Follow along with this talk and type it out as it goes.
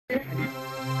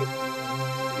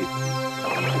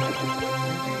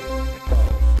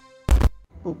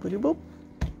Boopity boop.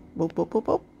 Boop boop boop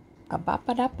boop.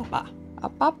 A-bop-a-da-ba-ba.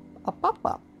 A-bop,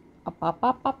 a-bop-bop.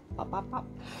 A-bop-bop-bop.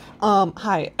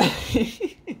 Hi.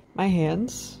 My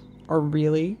hands are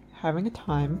really having a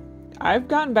time. I've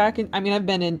gotten back in, I've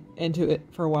been into it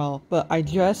for a while, but I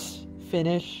just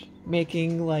finished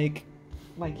making, like,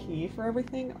 my key for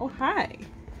everything. Oh, hi.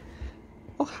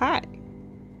 Oh, hi.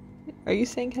 Are you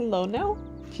saying hello now?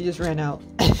 She just ran out.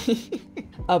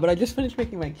 But I just finished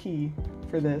making my key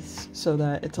for this so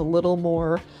that it's a little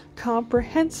more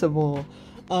comprehensible.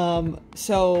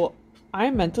 So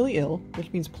I'm mentally ill,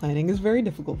 which means planning is very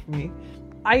difficult for me.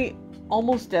 I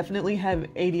almost definitely have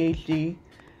ADHD,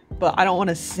 but I don't want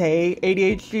to say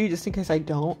ADHD just in case I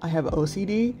don't. I have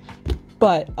OCD,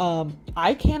 but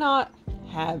I cannot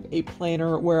have a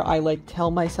planner where I like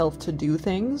tell myself to do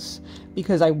things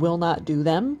because I will not do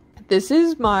them. This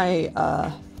is my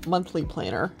monthly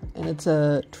planner, and it's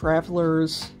a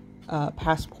traveler's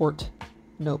passport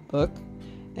notebook,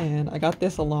 and I got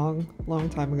this a long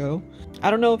time ago.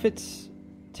 I don't know if it's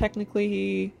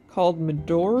technically called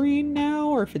Midori now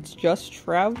or if it's just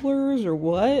travelers or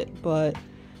what, but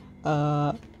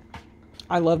I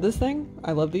love this thing.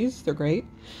 I love these. They're great.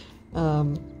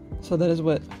 So that is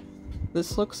what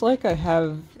this looks like. I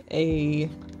have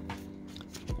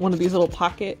one of these little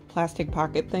plastic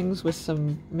pocket things with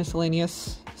some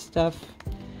miscellaneous stuff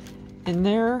in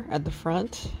there at the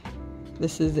front.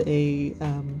 This is a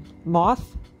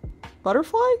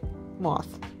butterfly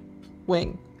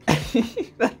wing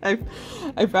that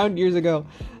I found years ago.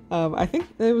 I think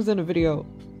it was in a video,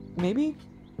 maybe?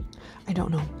 I don't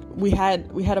know. We had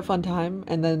a fun time,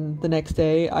 and then the next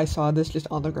day I saw this just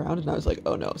on the ground and I was like,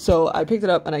 oh no. So I picked it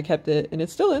up and I kept it, and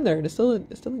it's still in there, and it's still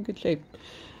in good shape.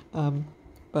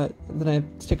 But then I have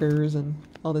stickers and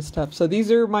all this stuff. So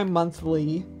these are my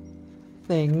monthly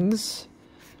things.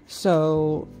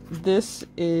 So this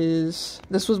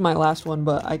was my last one,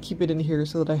 but I keep it in here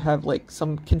so that I have like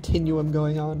some continuum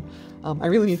going on. I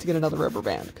really need to get another rubber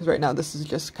band because right now this is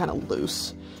just kind of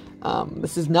loose.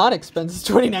 This is not expensive.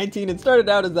 2019. It started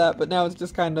out as that, but now it's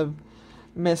just kind of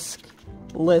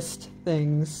list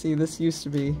things. See, this used to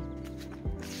be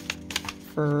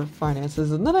for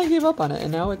finances, and then I gave up on it,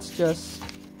 and now it's just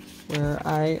where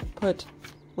I put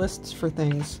lists for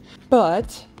things.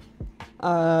 But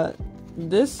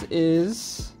this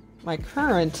is my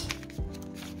current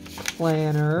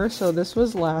planner. So this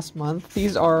was last month.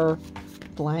 These are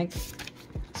blank.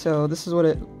 So this is what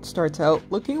it starts out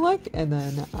looking like, and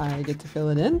then I get to fill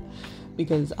it in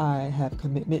because I have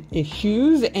commitment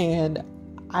issues and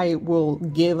I will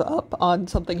give up on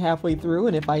something halfway through,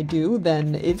 and if I do,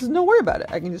 then it's no worry about it.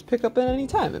 I can just pick up at any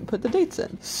time and put the dates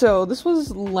in. So this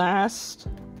was last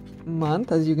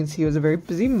month. As you can see, it was a very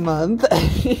busy month.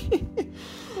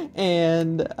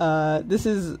 And this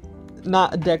is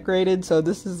not decorated, so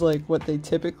this is like what they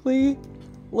typically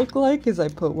look like, is I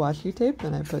put washi tape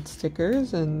and I put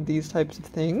stickers and these types of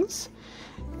things.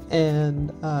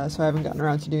 And so I haven't gotten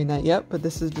around to doing that yet, but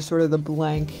this is just sort of the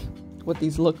blank, what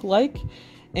these look like.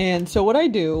 And so what I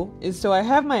do is, so I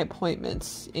have my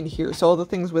appointments in here. So all the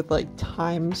things with like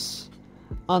times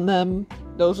on them,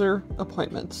 those are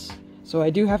appointments. So I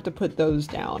do have to put those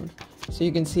down. So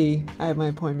you can see I have my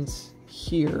appointments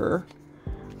here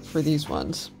for these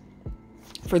ones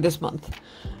for this month.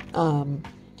 And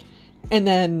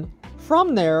then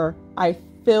from there, I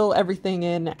fill everything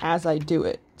in as I do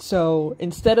it. So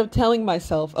instead of telling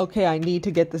myself, okay, I need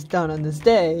to get this done on this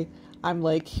day, I'm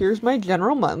like, here's my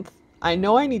general month. I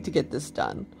know I need to get this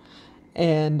done.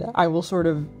 And I will sort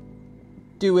of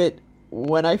do it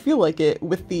when I feel like it,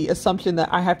 with the assumption that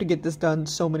I have to get this done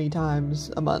so many times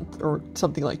a month or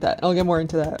something like that. I'll get more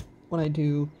into that when I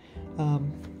do,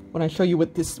 when I show you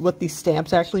what these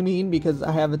stamps actually mean, because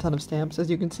I have a ton of stamps, as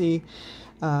you can see,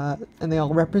 and they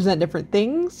all represent different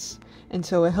things. And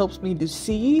so it helps me to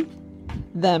see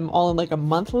them all in like a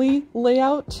monthly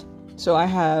layout. So I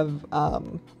have,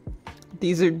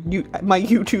 these are my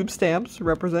YouTube stamps,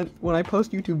 represent when I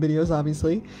post YouTube videos,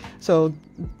 obviously. So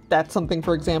that's something,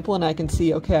 for example, and I can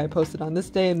see, okay, I posted on this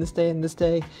day and this day and this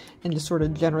day, and just sort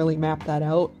of generally map that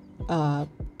out,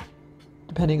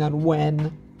 depending on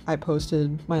when I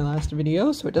posted my last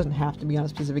video. So it doesn't have to be on a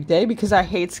specific day, because I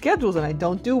hate schedules and I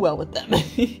don't do well with them.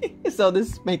 So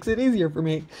this makes it easier for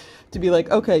me to be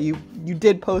like, okay, you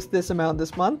did post this amount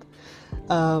this month,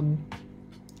 and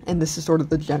this is sort of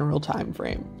the general time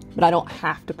frame. But I don't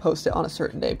have to post it on a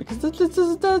certain day, because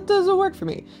that doesn't work for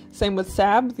me. Same with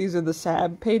SAB. These are the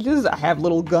SAB pages. I have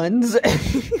little guns,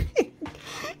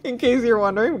 in case you're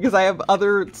wondering, because I have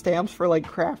other stamps for like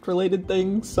craft related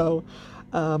things. So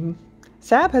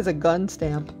Sab has a gun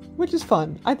stamp, which is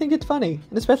fun. I think it's funny.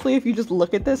 And especially if you just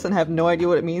look at this and have no idea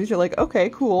what it means, you're like, okay,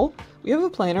 cool. We have a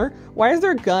planner. Why is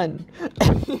there a gun?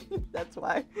 That's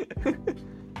why.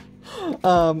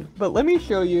 But let me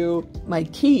show you my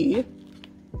key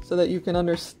so that you can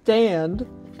understand.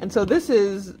 And so this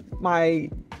is my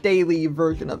daily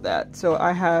version of that. So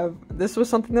this was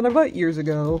something that I bought years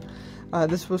ago.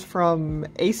 This was from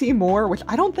AC Moore, which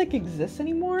I don't think exists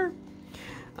anymore.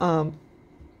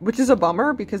 Which is a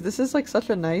bummer because this is like such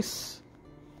a nice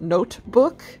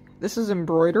notebook. This is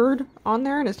embroidered on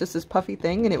there and it's just this puffy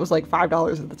thing and it was like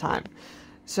 $5 at the time.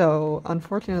 So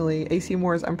unfortunately, AC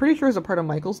Moore's, I'm pretty sure is a part of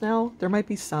Michael's now. There might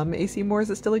be some AC Moore's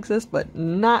that still exist, but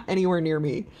not anywhere near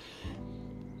me.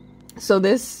 So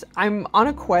I'm on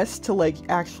a quest to like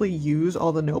actually use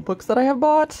all the notebooks that I have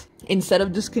bought instead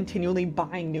of just continually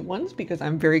buying new ones because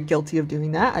I'm very guilty of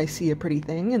doing that. I see a pretty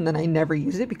thing and then I never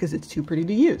use it because it's too pretty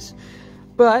to use.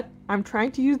 But I'm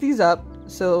trying to use these up.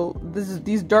 So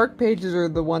these dark pages are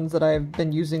the ones that I've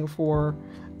been using for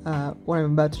what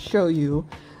I'm about to show you.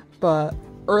 But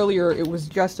earlier it was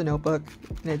just a notebook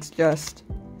and it's just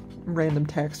random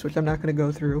text, which I'm not going to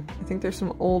go through. I think there's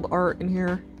some old art in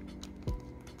here.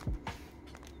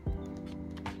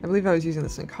 I believe I was using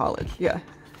this in college. Yeah.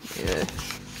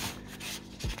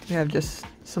 We have just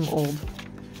some old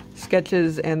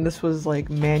sketches, and this was like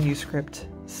manuscript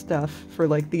stuff for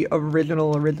like the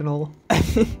original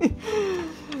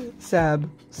Sab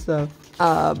stuff.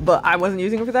 But I wasn't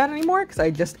using it for that anymore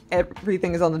because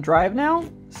everything is on the drive now.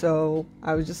 So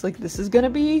I was just like, this is gonna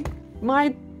be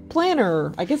my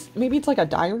planner. I guess maybe it's like a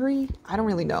diary. I don't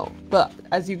really know. But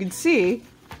as you can see,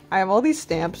 I have all these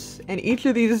stamps and each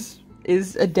of these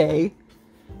is a day.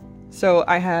 So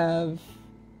I have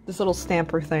this little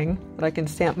stamper thing that I can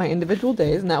stamp my individual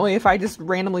days, and that way if I just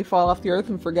randomly fall off the earth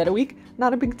and forget a week,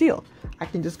 not a big deal. I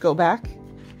can just go back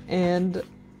and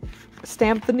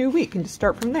stamp the new week and just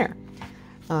start from there.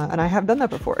 And I have done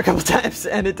that before a couple times,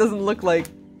 and it doesn't look like,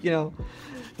 you know,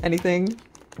 anything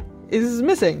is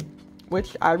missing,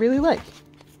 which I really like.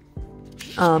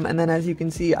 And then as you can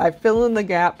see, I fill in the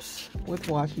gaps with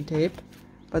washi tape,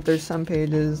 but there's some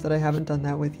pages that I haven't done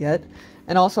that with yet.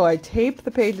 And also I tape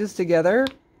the pages together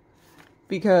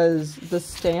because the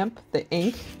stamp, the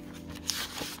ink,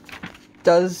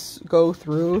 does go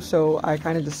through, so I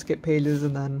kind of just skip pages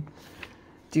and then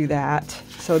do that.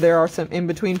 So there are some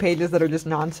in-between pages that are just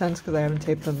nonsense because I haven't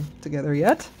taped them together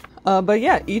yet. But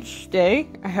yeah, each day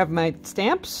I have my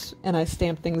stamps and I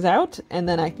stamp things out, and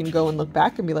then I can go and look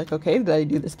back and be like, okay, did I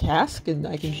do this task? And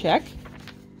I can check.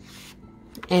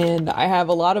 And I have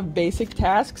a lot of basic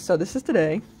tasks. So this is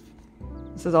today.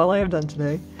 This is all I have done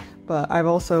today. But I've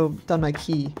also done my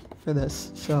key for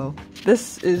this. So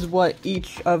this is what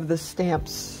each of the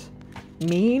stamps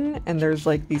mean. And there's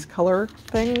like these color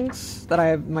things that I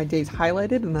have my days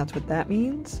highlighted, and that's what that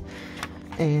means.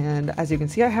 And as you can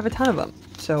see, I have a ton of them.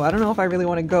 So I don't know if I really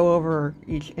want to go over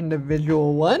each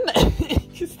individual one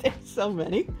because there's so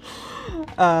many.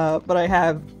 But I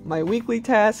have my weekly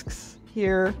tasks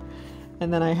here.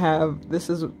 And then I have,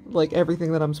 this is like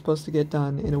everything that I'm supposed to get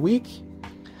done in a week.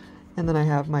 And then I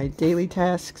have my daily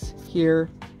tasks here.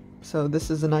 So this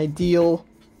is an ideal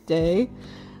day.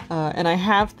 And I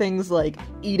have things like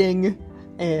eating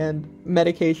and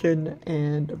medication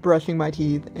and brushing my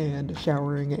teeth and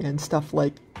showering and stuff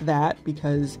like that,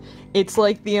 because it's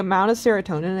like the amount of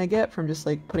serotonin I get from just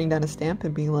like putting down a stamp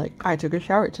and being like, I took a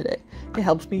shower today. It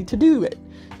helps me to do it.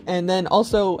 And then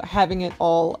also having it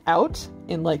all out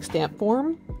in like stamp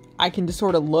form, I can just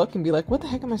sort of look and be like, what the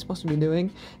heck am I supposed to be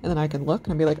doing? And then I can look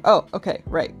and be like, oh, okay,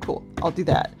 right, cool, I'll do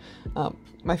that.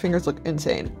 My fingers look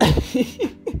insane.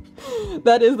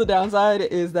 That is the downside,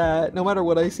 is that no matter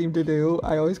what I seem to do,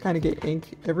 I always kind of get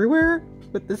ink everywhere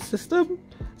with this system.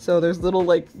 So there's little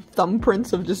like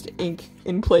thumbprints of just ink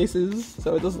in places,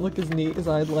 so it doesn't look as neat as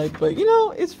I'd like, but you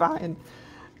know, it's fine.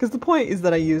 Because the point is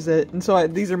that I use it, and so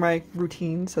these are my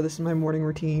routines. So this is my morning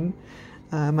routine,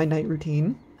 my night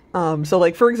routine. So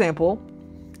like, for example,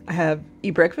 I have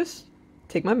eat breakfast,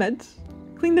 take my meds,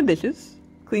 clean the dishes,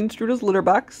 clean Strudel's litter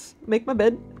box, make my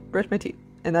bed, brush my teeth.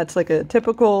 And that's like a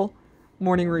typical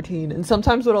morning routine. And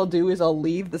sometimes what I'll do is I'll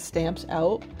leave the stamps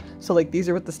out. So like, these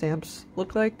are what the stamps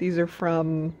look like. These are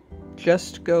from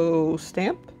Just Go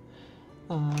Stamp.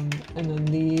 And then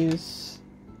these,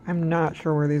 I'm not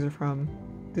sure where these are from.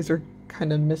 These are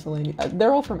kind of miscellaneous.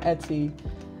 They're all from Etsy.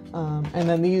 And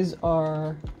then these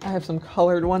are, I have some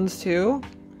colored ones too.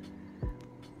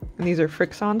 And these are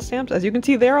Frixion stamps. As you can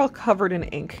see, they're all covered in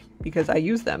ink because I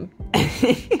use them.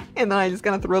 And then I just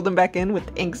kind of throw them back in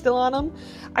with ink still on them.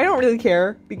 I don't really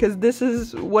care because this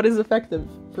is what is effective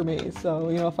for me. So,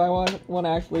 you know, if I want to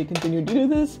actually continue to do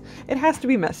this, it has to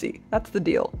be messy. That's the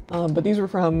deal. But these were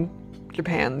from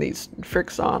Japan, these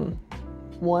Frickson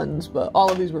ones, but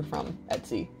all of these were from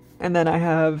Etsy. And then I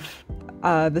have,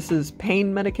 this is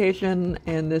pain medication,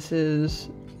 and this is,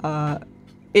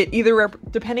 it either,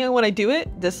 depending on when I do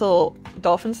it, this will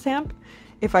dolphin stamp.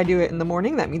 If I do it in the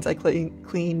morning, that means I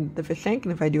clean the fish tank,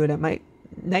 and if I do it at night,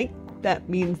 that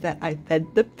means that I fed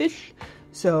the fish.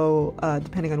 So,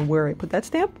 depending on where I put that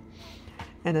stamp.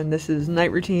 And then this is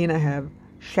night routine. I have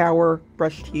shower,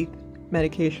 brush teeth,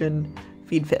 medication,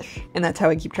 feed fish. And that's how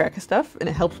I keep track of stuff, and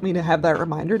it helps me to have that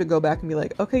reminder to go back and be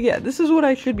like, okay, yeah, this is what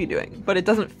I should be doing. But it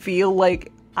doesn't feel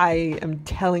like I am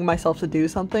telling myself to do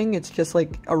something. It's just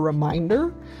like a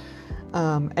reminder.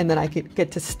 And then I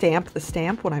get to stamp the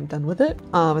stamp when I'm done with it.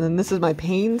 And then this is my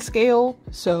pain scale.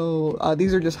 So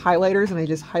these are just highlighters, and I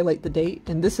just highlight the date.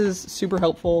 And this is super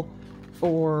helpful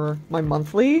for my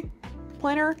monthly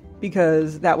planner,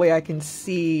 because that way I can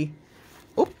see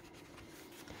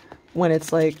when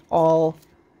it's like all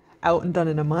out and done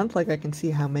in a month. Like I can see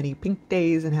how many pink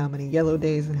days and how many yellow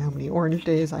days and how many orange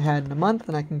days I had in a month,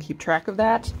 and I can keep track of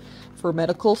that for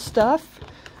medical stuff.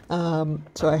 So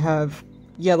I have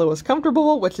yellow is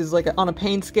comfortable, which is like on a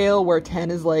pain scale, where 10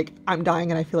 is like I'm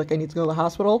dying and I feel like I need to go to the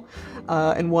hospital,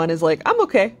 and 1 is like I'm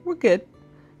okay, we're good.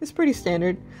 It's pretty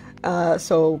standard.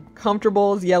 So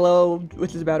comfortable is yellow,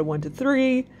 which is about a 1 to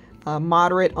 3.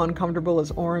 Moderate uncomfortable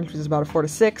is orange, which is about a 4 to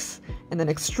 6. And then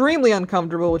extremely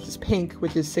uncomfortable, which is pink,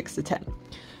 which is 6 to 10.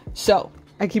 So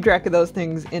I keep track of those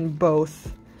things in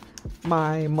both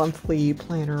my monthly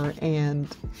planner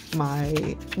and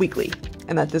my weekly.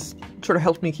 And that just sort of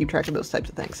helps me keep track of those types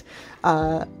of things.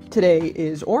 Today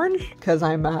is orange because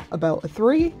I'm at about a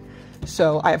 3.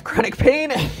 So I have chronic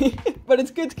pain, but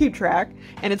it's good to keep track.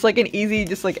 And it's like an easy,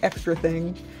 just like extra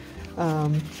thing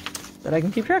that I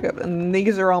can keep track of. And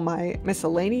these are all my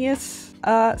miscellaneous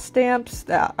stamps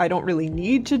that I don't really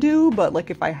need to do, but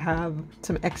like if I have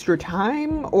some extra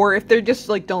time, or if they're just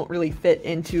like don't really fit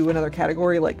into another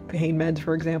category, like pain meds,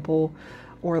 for example,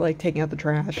 or like taking out the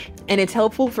trash. And it's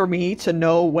helpful for me to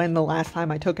know when the last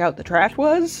time I took out the trash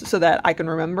was, so that I can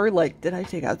remember, like, did I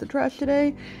take out the trash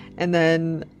today? And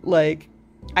then like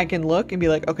I can look and be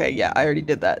like, okay, yeah, I already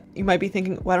did that. You might be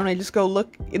thinking, why don't I just go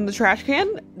look in the trash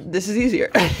can? This is easier.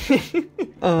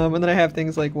 And then I have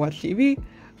things like watch TV,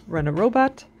 run a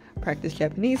robot, practice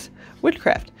Japanese,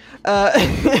 witchcraft,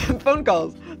 phone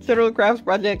calls, general crafts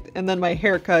project, and then my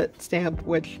haircut stamp,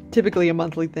 which typically a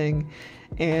monthly thing.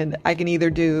 And I can either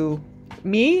do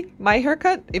my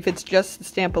haircut. If it's just the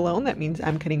stamp alone, that means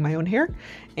I'm cutting my own hair.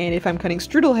 And if I'm cutting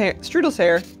Strudel's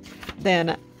hair,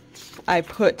 then I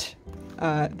put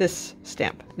this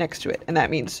stamp next to it, and that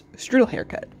means Strudel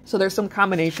haircut. So there's some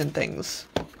combination things,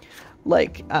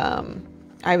 like I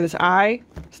have this eye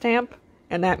stamp,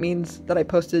 and that means that I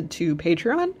posted to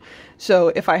Patreon. So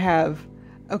if I have,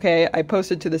 okay, I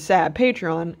posted to the SAB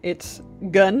Patreon, it's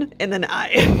gun and then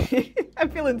I. I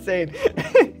feel insane.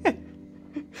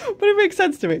 But it makes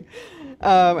sense to me.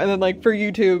 And then like for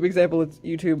YouTube example, it's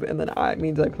YouTube, and then I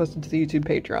means I posted to the YouTube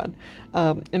Patreon.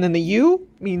 And then the U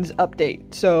means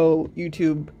update. So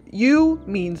YouTube U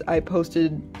means I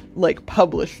posted, like,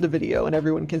 published the video and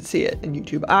everyone can see it. And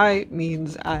YouTube I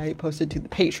means I posted to the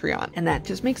Patreon. And that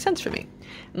just makes sense for me.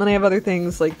 And then I have other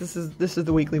things, like this is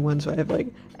the weekly one, so I have like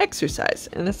exercise,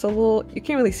 and it's a little, you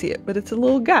can't really see it, but it's a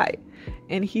little guy.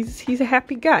 And he's a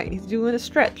happy guy. He's doing a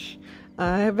stretch.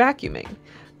 Vacuuming.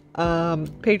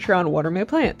 Patreon, water my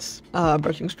plants.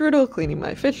 Brushing Strudel, cleaning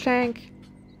my fish tank,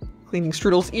 cleaning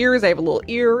Strudel's ears. I have a little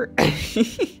ear.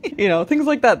 You know, things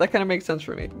like that. That kind of makes sense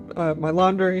for me. My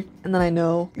laundry. And then I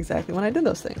know exactly when I did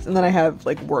those things. And then I have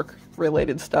like work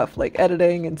related stuff like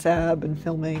editing and SAB and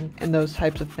filming and those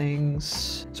types of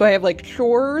things. So I have like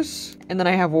chores, and then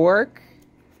I have work,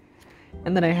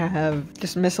 and then I have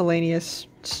just miscellaneous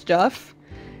stuff.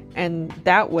 And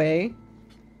that way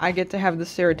I get to have the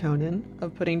serotonin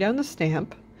of putting down the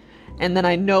stamp, and then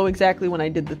I know exactly when I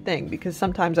did the thing, because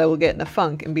sometimes I will get in a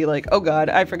funk and be like, oh god,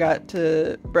 I forgot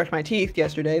to brush my teeth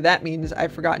yesterday. That means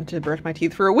I've forgotten to brush my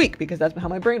teeth for a week, because that's how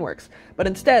my brain works. But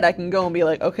instead I can go and be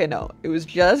like, okay, no, it was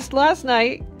just last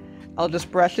night. I'll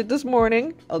just brush it this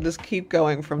morning. I'll just keep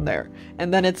going from there.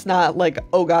 And then it's not like,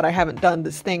 oh god, I haven't done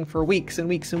this thing for weeks and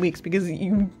weeks and weeks, because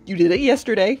you did it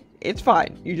yesterday. It's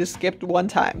fine. You just skipped one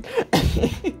time.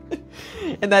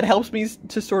 And that helps me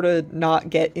to sort of not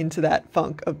get into that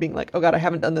funk of being like, oh god, I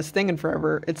haven't done this thing in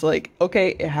forever. It's like, okay,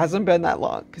 it hasn't been that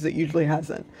long, because it usually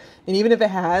hasn't. And even if it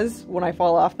has, when I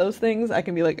fall off those things, I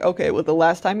can be like, okay, well, the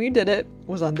last time you did it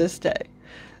was on this day.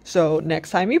 So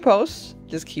next time you post,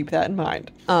 just keep that in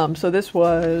mind. So this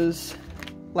was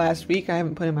last week. I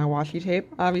haven't put in my washi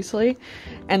tape, obviously.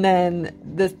 And then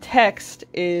the text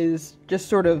is just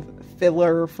sort of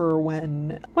filler for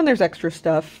when there's extra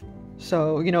stuff.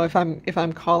 So, you know, if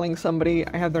I'm calling somebody,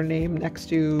 I have their name next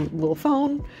to the little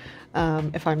phone.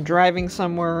 If I'm driving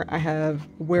somewhere, I have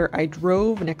where I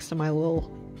drove next to my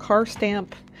little car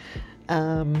stamp.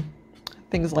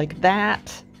 Things like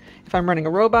that. If I'm running a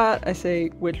robot, I say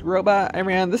which robot I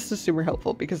ran. This is super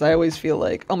helpful because I always feel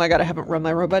like, oh my god, I haven't run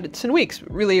my robot in weeks.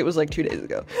 Really, it was like 2 days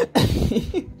ago.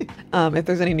 If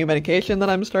there's any new medication that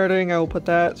I'm starting, I will put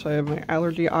that. So I have my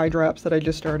allergy eye drops that I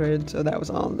just started. So that was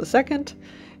on the 2nd.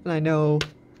 And I know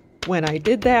when I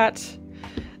did that.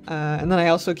 And then I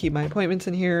also keep my appointments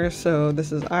in here. So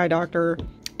this is eye doctor.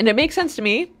 And it makes sense to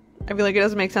me. I feel like it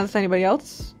doesn't make sense to anybody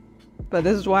else. But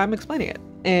this is why I'm explaining it.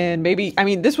 And maybe, I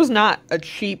mean, this was not a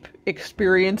cheap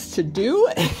experience to do.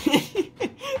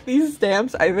 These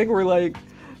stamps, I think, were like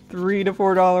 $3 to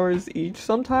 $4 each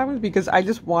sometimes because I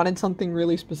just wanted something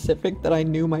really specific that I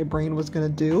knew my brain was going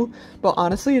to do. But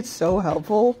honestly, it's so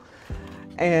helpful.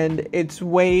 And it's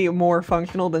way more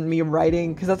functional than me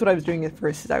writing, because that's what I was doing at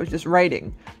first, is I was just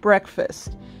writing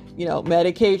breakfast, you know,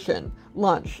 medication,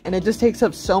 lunch, and it just takes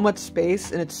up so much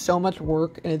space, and it's so much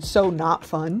work, and it's so not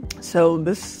fun. So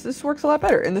this works a lot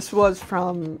better. And this was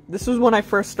when I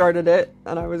first started it,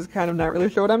 and I was kind of not really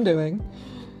sure what I'm doing.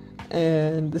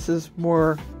 And this is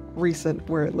more recent,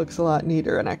 where it looks a lot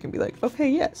neater, and I can be like, okay,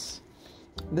 yes,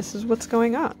 this is what's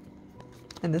going on,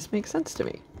 and this makes sense to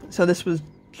me. So this was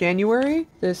January,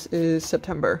 this is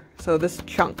September. So this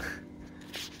chunk,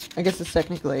 I guess it's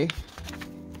technically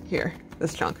here,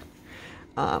 this chunk,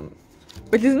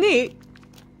 which is neat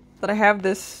that I have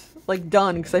this like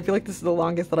done, because I feel like this is the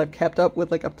longest that I've kept up with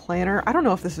like a planner. I don't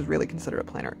know if this is really considered a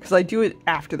planner because I do it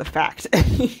after the fact.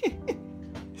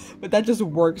 But that just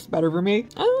works better for me.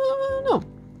 I don't know.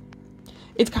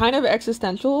 It's kind of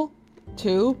existential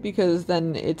too, because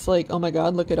then it's like, oh my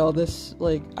god, look at all this,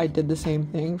 like I did the same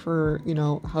thing for, you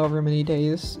know, however many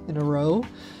days in a row,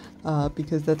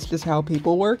 because that's just how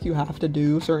people work. You have to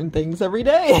do certain things every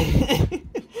day.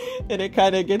 And it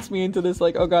kind of gets me into this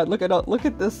like, oh god, look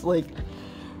at this like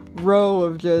row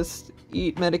of just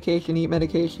eat medication, eat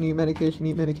medication, eat medication,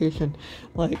 eat medication.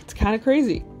 Like, it's kind of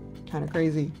crazy,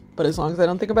 but as long as I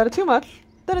don't think about it too much,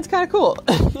 then it's kind of cool.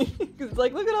 Because it's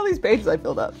like, look at all these pages I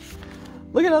filled up.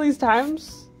 Look at all these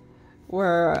times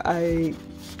where I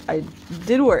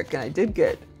did work and I did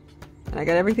good and I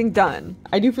got everything done.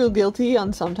 I do feel guilty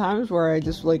on some times where I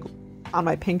just like, on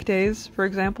my pink days, for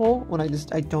example, when I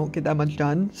don't get that much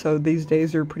done. So these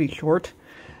days are pretty short,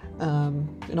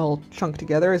 and all chunked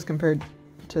together as compared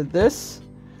to this,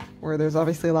 where there's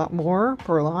obviously a lot more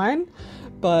per line.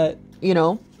 But, you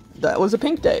know, that was a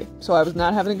pink day, so I was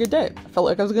not having a good day. I felt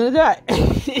like I was gonna die.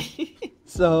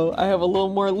 So I have a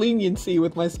little more leniency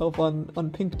with myself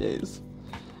on pink days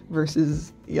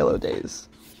versus yellow days.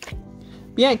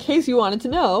 But yeah, in case you wanted to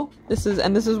know, this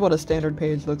is what a standard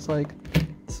page looks like.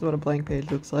 This is what a blank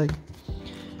page looks like.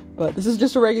 But this is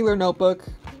just a regular notebook,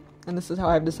 and this is how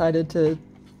I've decided to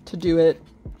do it,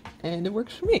 and it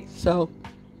works for me. So,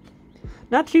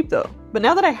 not cheap though. But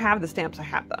now that I have the stamps, I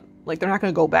have them. Like, they're not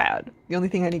gonna go bad. The only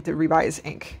thing I need to rebuy is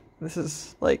ink. This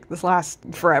is, like, this lasts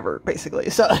forever, basically,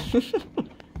 so,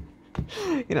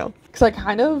 you know. Because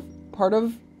part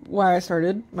of why I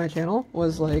started my channel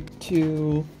was, like,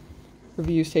 to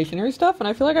review stationery stuff, and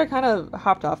I feel like I kind of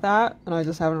hopped off that, and I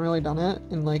just haven't really done it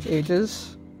in, like,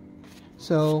 ages.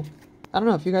 So, I don't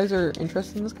know, if you guys are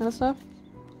interested in this kind of stuff,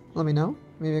 let me know.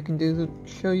 Maybe I can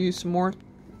show you some more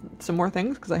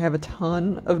things, because I have a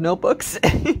ton of notebooks.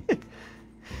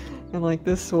 And, like,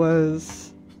 this was...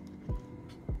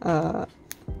 I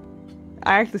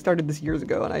actually started this years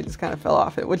ago, and I just kind of fell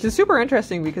off it, which is super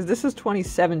interesting because this is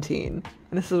 2017,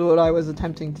 and this is what I was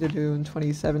attempting to do in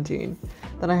 2017.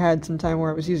 Then I had some time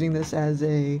where I was using this as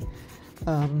a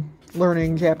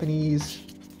learning Japanese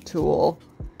tool.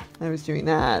 I was doing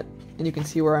that, and you can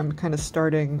see where I'm kind of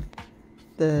starting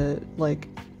the, like,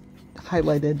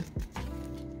 highlighted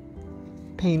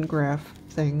pane graph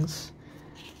things.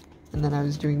 And then I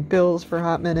was doing bills for a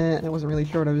hot minute, and I wasn't really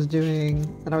sure what I was doing.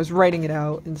 And I was writing it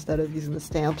out instead of using the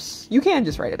stamps. You can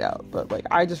just write it out, but, like,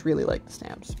 I just really like the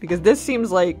stamps. Because this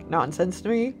seems like nonsense to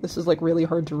me. This is, like, really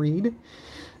hard to read.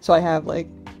 So I have, like,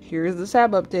 here's the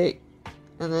SAB update.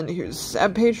 And then here's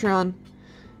SAB Patreon.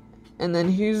 And then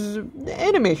here's the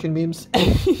animation memes.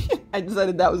 I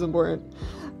decided that was important.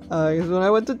 Because when I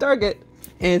went to Target,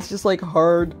 it's just, like,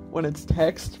 hard when it's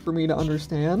text for me to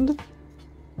understand.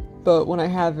 But when I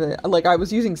have it, like, I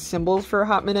was using symbols for a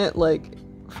hot minute, like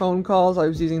phone calls, I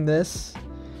was using this,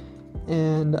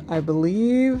 And I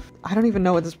believe, I don't even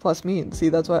know what this plus means. See,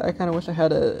 that's why I kind of wish I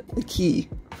had a key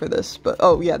for this. But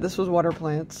oh yeah, this was water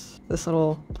plants. This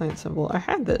little plant symbol. I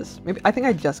had this. Maybe, I think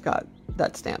I just got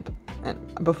that stamp.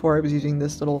 And before I was using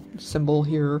this little symbol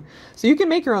here. So you can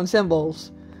make your own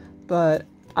symbols, but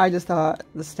I just thought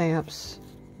the stamps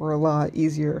were a lot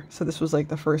easier. So this was like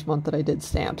the first month that I did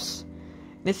stamps.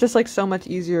 And it's just like so much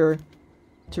easier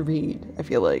to read, I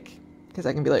feel like. Because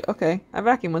I can be like, okay, I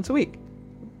vacuum once a week.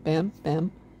 Bam,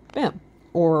 bam, bam.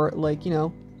 Or like, you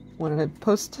know, when I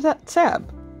post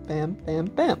Sab, bam, bam,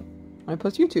 bam. When I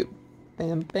post YouTube,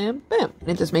 bam, bam, bam. And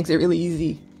it just makes it really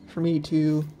easy for me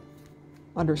to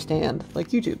understand, like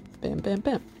YouTube, bam, bam,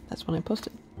 bam. That's when I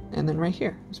posted. And then right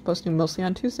here, I was posting mostly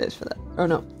on Tuesdays for that. Oh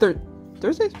no,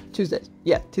 Thursdays? Tuesdays.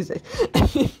 Yeah, Tuesdays.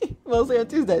 Mostly on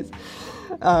Tuesdays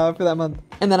for that month.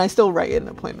 And then I still write in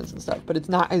appointments and stuff, but it's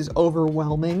not as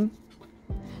overwhelming.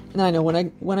 And I know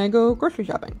when I go grocery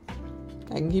shopping,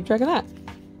 I can keep track of that.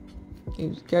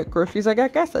 You get groceries, I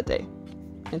got gas that day.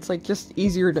 It's like just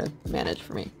easier to manage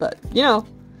for me. But you know,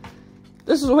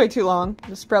 this is way too long.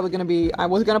 This is probably gonna be, I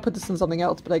was gonna put this in something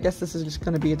else, but I guess this is just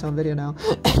gonna be its own video now.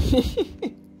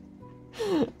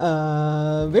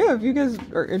 But yeah, if you guys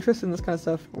are interested in this kind of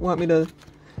stuff, want me to,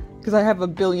 because I have a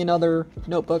billion other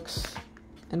notebooks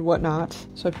and whatnot.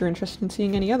 So if you're interested in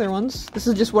seeing any other ones, this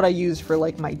is just what I use for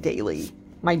like my daily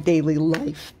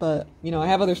life. But you know, I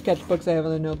have other sketchbooks, I have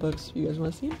other notebooks. If you guys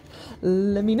want to see them,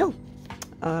 let me know.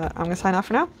 I'm gonna sign off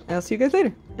for now, and I'll see you guys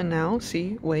later. And now,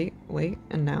 see, wait,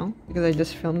 and now, because I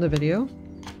just filmed the video,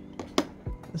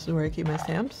 this is where I keep my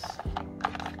stamps.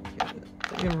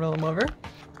 You can roll them over.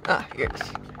 Ah, here it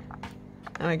is.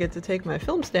 Now I get to take my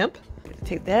film stamp,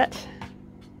 take that,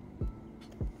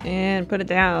 and put it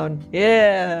down.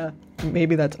 Yeah!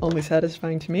 Maybe that's only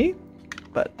satisfying to me,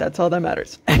 but that's all that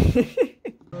matters.